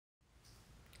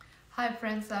Hi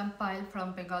friends, I'm Pyle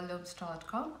from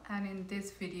BengalLooms.com, and in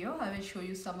this video I will show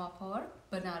you some of our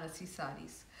Banarasi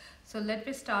saris. So let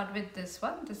me start with this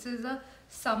one. This is a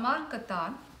Samar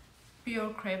Katan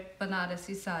pure crepe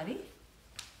Banarasi Saree.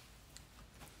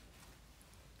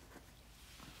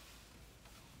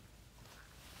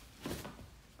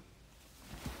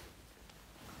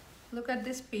 Look at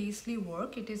this paisley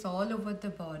work. It is all over the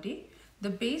body. The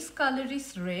base color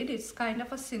is red. It's kind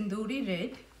of a sinduri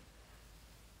red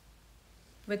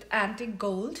with antique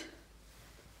gold.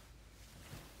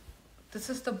 This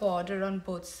is the border on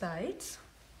both sides.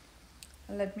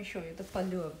 And let me show you the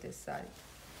pallu of this saree.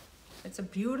 It's a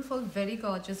beautiful, very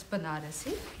gorgeous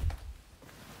Banarasi.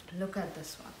 Look at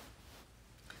this one.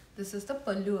 This is the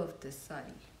pallu of this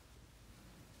saree.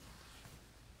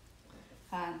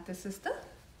 And this is the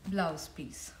blouse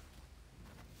piece.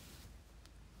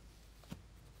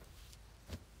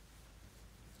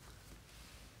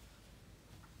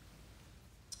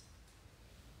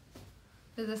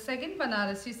 There's a second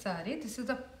Banarasi saree. This is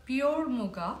a pure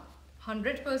muga,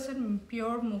 100%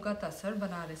 pure muga tasar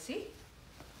Banarasi.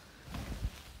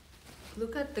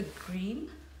 Look at the green.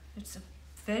 It's a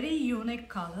very unique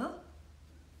color.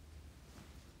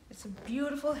 It's a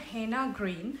beautiful henna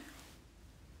green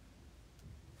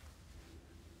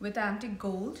with antique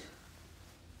gold.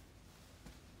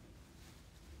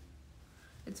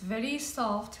 It's very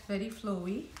soft, very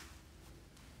flowy.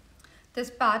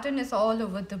 This pattern is all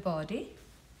over the body.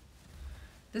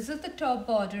 This is the top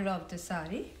border of the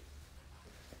saree,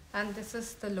 and this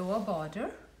is the lower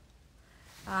border.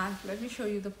 And let me show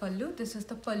you the pallu. This is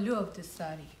the pallu of this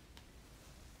saree.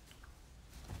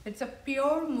 It's a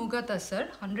pure muga tasar,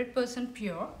 100%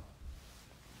 pure,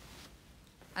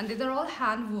 and these are all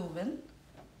hand woven.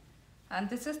 And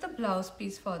this is the blouse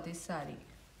piece for this saree.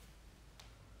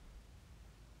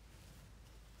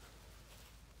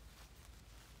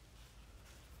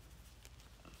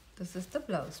 This is the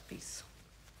blouse piece.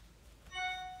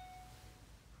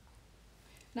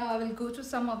 Now I will go to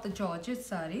some of the Georgette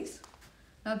sarees.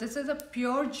 Now this is a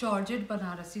pure Georgette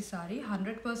Banarasi saree,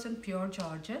 100% pure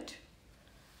Georgette,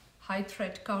 high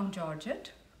thread count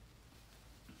Georgette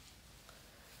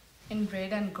in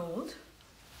red and gold.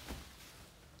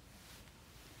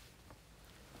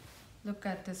 Look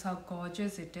at this, how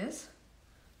gorgeous it is,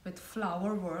 with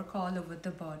flower work all over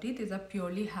the body. These are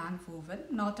purely hand woven,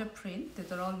 not a print.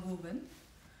 These are all woven.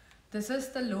 This is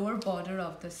the lower border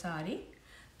of the saree.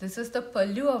 This is the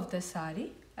pallu of the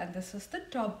saree, and this is the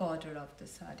top border of the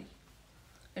saree.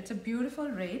 It's a beautiful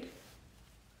red,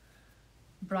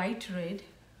 bright red,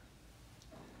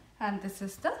 and this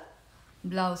is the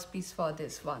blouse piece for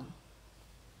this one.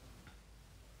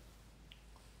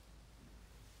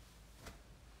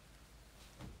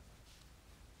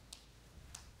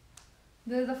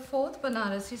 There is a fourth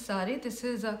Banarasi saree. This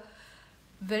is a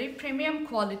very premium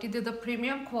quality. This is a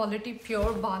premium quality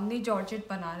pure Bandhni Georgette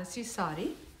Banarasi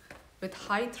saree with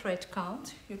high thread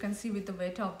count. You can see with the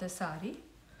weight of the saree.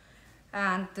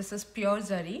 And this is pure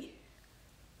zari.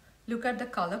 Look at the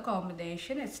color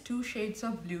combination. It's two shades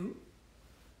of blue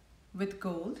with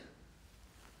gold.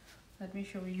 Let me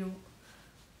show you.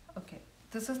 Okay,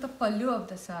 this is the pallu of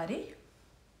the saree.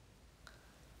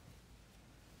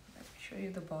 Let me show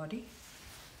you the body.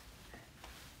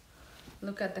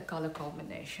 Look at the color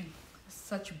combination.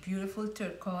 Such beautiful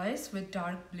turquoise with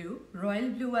dark blue, royal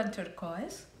blue and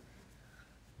turquoise.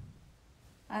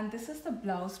 And this is the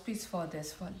blouse piece for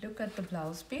this one. Look at the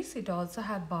blouse piece. It also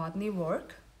had Bandhni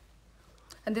work.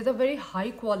 And these are very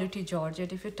high quality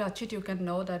Georgette. If you touch it, you can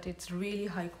know that it's really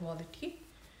high quality.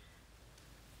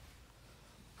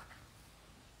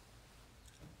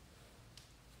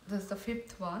 This is the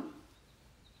fifth one.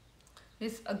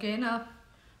 It's again a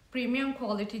premium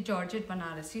quality Georgette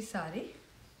Banarasi saree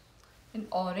in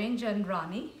orange and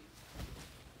rani.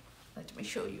 Let me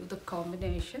show you the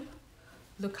combination.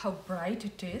 Look how bright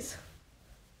it is.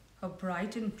 How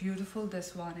bright and beautiful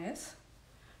this one is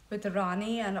with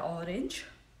rani and orange.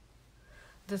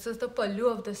 This is the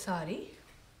pallu of the saree.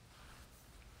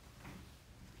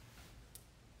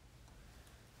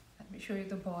 Let me show you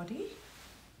the body.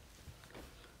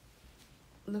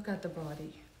 Look at the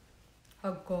body.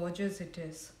 How gorgeous it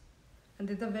is. And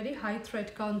this is a very high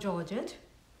thread count Georgette.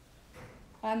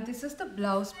 And this is the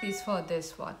blouse piece for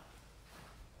this one.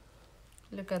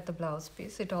 Look at the blouse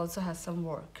piece. It also has some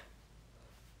work.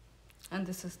 And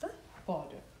this is the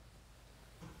border.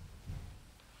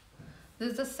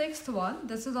 This is the sixth one.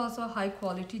 This is also a high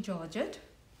quality Georgette.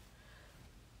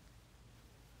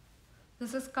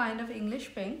 This is kind of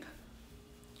English pink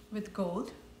with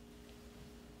gold.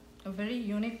 A very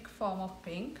unique form of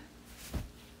pink.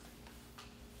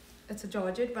 It's a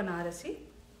Georgette Banarasi.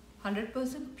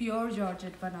 100% pure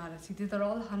Georgette Banarasi. These are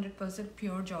all 100%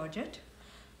 pure Georgette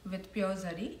with pure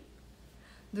zari.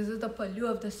 This is the pallu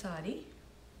of the sari.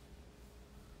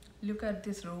 Look at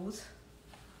this rose.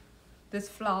 This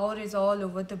flower is all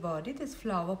over the body, this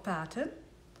flower pattern.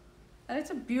 And it's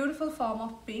a beautiful form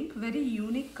of pink, very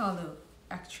unique color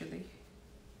actually.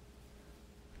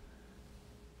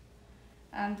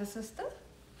 And this is the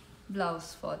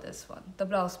blouse for this one, the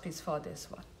blouse piece for this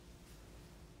one.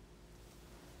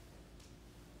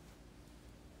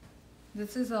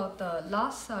 This is the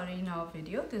last sari in our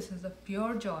video. This is a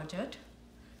pure Georgette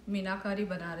Meenakari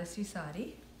Banarasi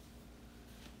Saree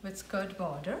with skirt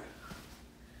border.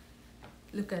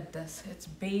 Look at this, it's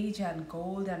beige and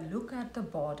gold, and look at the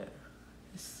border.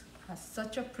 This has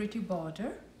such a pretty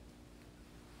border.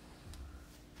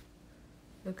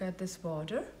 Look at this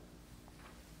border.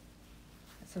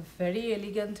 It's a very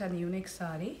elegant and unique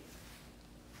sari.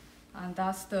 And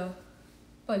that's the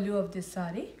pallu of this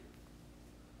sari.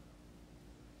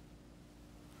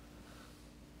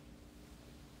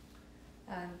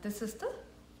 And this is the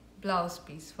blouse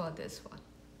piece for this one.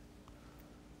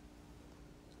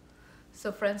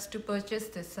 So friends, to purchase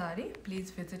this sari, please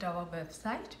visit our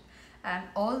website, and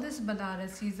all these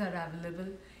Banarasis are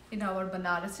available in our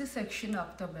Banarasi section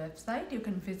of the website. You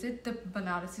can visit the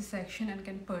Banarasi section and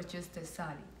can purchase this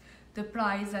sari. The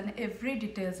price and every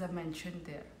details are mentioned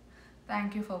there.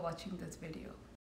 Thank you for watching this video.